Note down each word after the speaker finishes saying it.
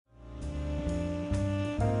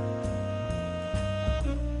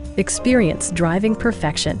Experience driving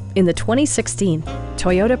perfection in the 2016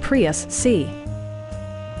 Toyota Prius C.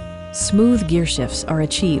 Smooth gear shifts are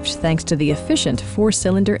achieved thanks to the efficient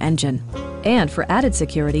 4-cylinder engine. And for added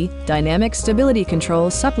security, dynamic stability control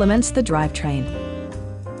supplements the drivetrain.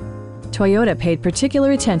 Toyota paid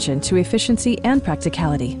particular attention to efficiency and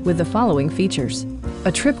practicality with the following features: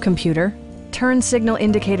 a trip computer, turn signal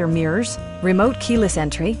indicator mirrors, remote keyless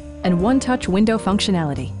entry, and one-touch window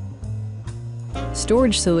functionality.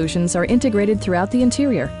 Storage solutions are integrated throughout the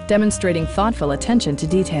interior, demonstrating thoughtful attention to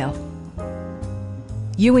detail.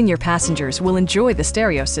 You and your passengers will enjoy the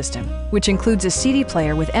stereo system, which includes a CD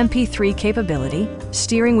player with MP3 capability,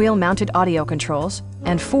 steering wheel mounted audio controls,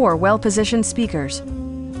 and 4 well-positioned speakers.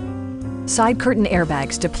 Side curtain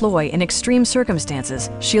airbags deploy in extreme circumstances,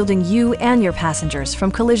 shielding you and your passengers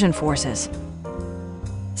from collision forces.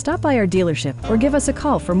 Stop by our dealership or give us a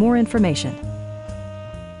call for more information.